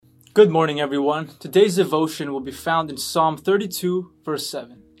Good morning, everyone. Today's devotion will be found in Psalm 32, verse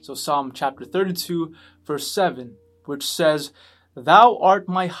 7. So Psalm chapter 32, verse 7, which says, "Thou art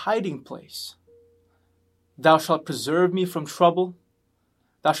my hiding place. Thou shalt preserve me from trouble.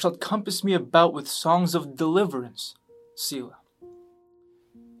 Thou shalt compass me about with songs of deliverance. Selah."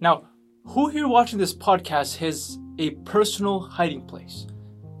 Now, who here watching this podcast has a personal hiding place?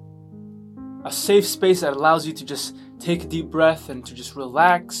 A safe space that allows you to just take a deep breath and to just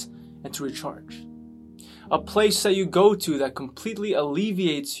relax and to recharge. A place that you go to that completely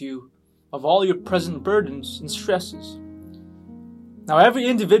alleviates you of all your present burdens and stresses. Now, every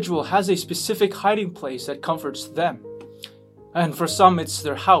individual has a specific hiding place that comforts them. And for some, it's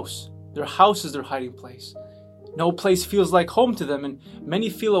their house. Their house is their hiding place. No place feels like home to them, and many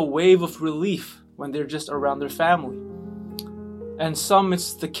feel a wave of relief when they're just around their family. And some,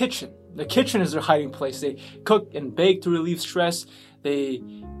 it's the kitchen. The kitchen is their hiding place. They cook and bake to relieve stress. They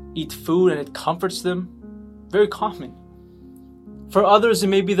eat food and it comforts them. Very common. For others, it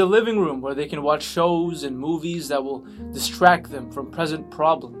may be the living room where they can watch shows and movies that will distract them from present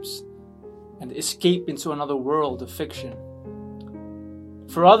problems and escape into another world of fiction.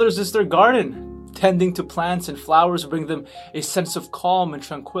 For others, it's their garden. Tending to plants and flowers bring them a sense of calm and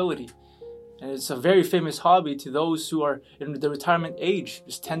tranquility. And it's a very famous hobby to those who are in the retirement age,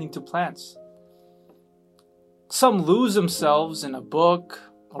 just tending to plants. Some lose themselves in a book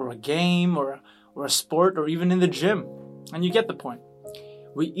or a game or a sport or even in the gym. And you get the point.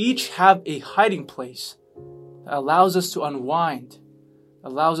 We each have a hiding place that allows us to unwind,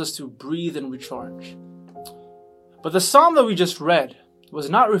 allows us to breathe and recharge. But the psalm that we just read was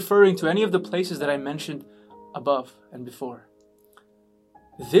not referring to any of the places that I mentioned above and before.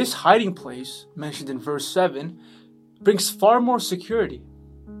 This hiding place, mentioned in verse 7, brings far more security.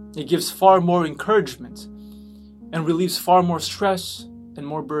 It gives far more encouragement and relieves far more stress and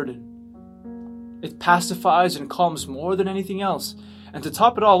more burden. It pacifies and calms more than anything else. And to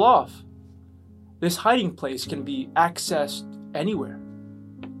top it all off, this hiding place can be accessed anywhere.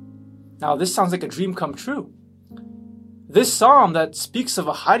 Now, this sounds like a dream come true. This psalm that speaks of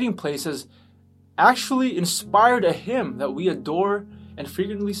a hiding place has actually inspired a hymn that we adore and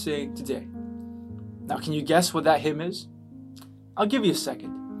frequently sing today. Now, can you guess what that hymn is? I'll give you a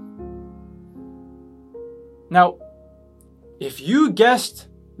second. Now, if you guessed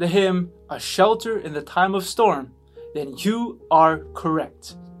the hymn, "A Shelter in the Time of Storm," then you are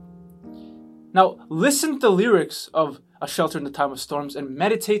correct. Now, listen to the lyrics of "A Shelter in the Time of Storms" and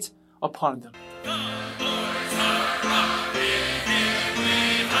meditate upon them.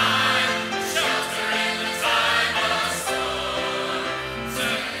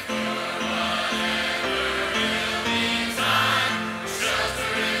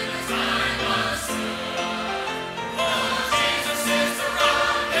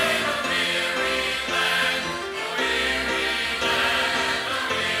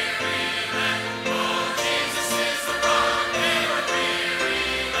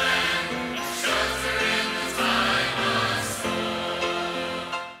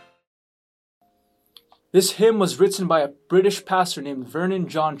 This hymn was written by a British pastor named Vernon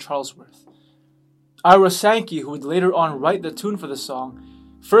John Charlesworth. Ira Sankey, who would later on write the tune for the song,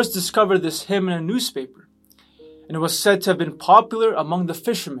 first discovered this hymn in a newspaper, and it was said to have been popular among the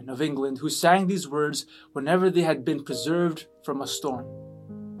fishermen of England who sang these words whenever they had been preserved from a storm.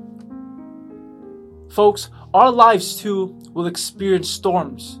 Folks, our lives too will experience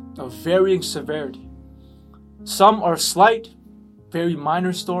storms of varying severity. Some are slight, very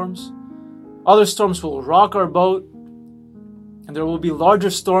minor storms. Other storms will rock our boat, and there will be larger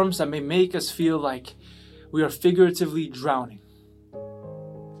storms that may make us feel like we are figuratively drowning.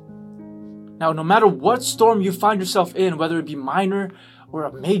 Now, no matter what storm you find yourself in, whether it be minor or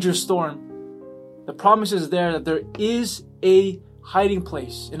a major storm, the promise is there that there is a hiding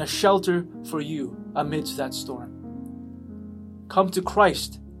place and a shelter for you amidst that storm. Come to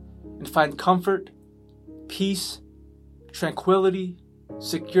Christ and find comfort, peace, tranquility,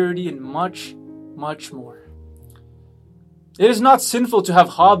 security, and much, much more. It is not sinful to have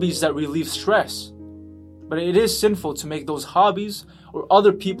hobbies that relieve stress, but it is sinful to make those hobbies or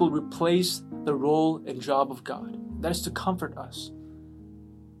other people replace the role and job of God. That is to comfort us.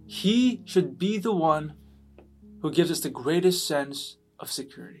 He should be the one who gives us the greatest sense of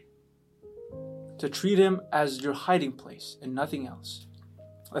security. To treat Him as your hiding place and nothing else.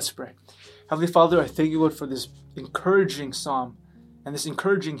 Let's pray. Heavenly Father, I thank you, Lord, for this encouraging psalm and this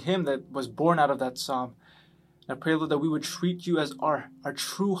encouraging hymn that was born out of that psalm. And I pray, Lord, that we would treat you as our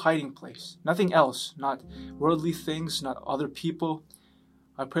true hiding place. Nothing else, not worldly things, not other people.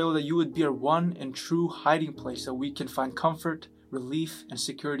 I pray, Lord, that you would be our one and true hiding place, that we can find comfort, relief and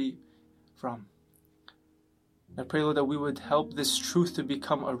security from. I pray, Lord, that we would help this truth to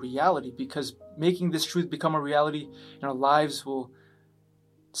become a reality, because making this truth become a reality in our lives will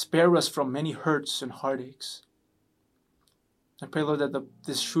spare us from many hurts and heartaches. I pray, Lord, that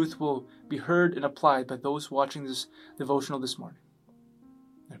this truth will be heard and applied by those watching this devotional this morning.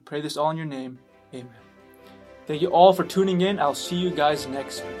 I pray this all in your name. Amen. Thank you all for tuning in. I'll see you guys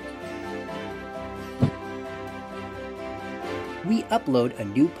next week. We upload a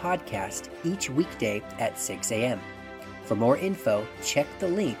new podcast each weekday at 6 a.m. For more info, check the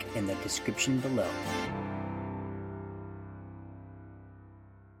link in the description below.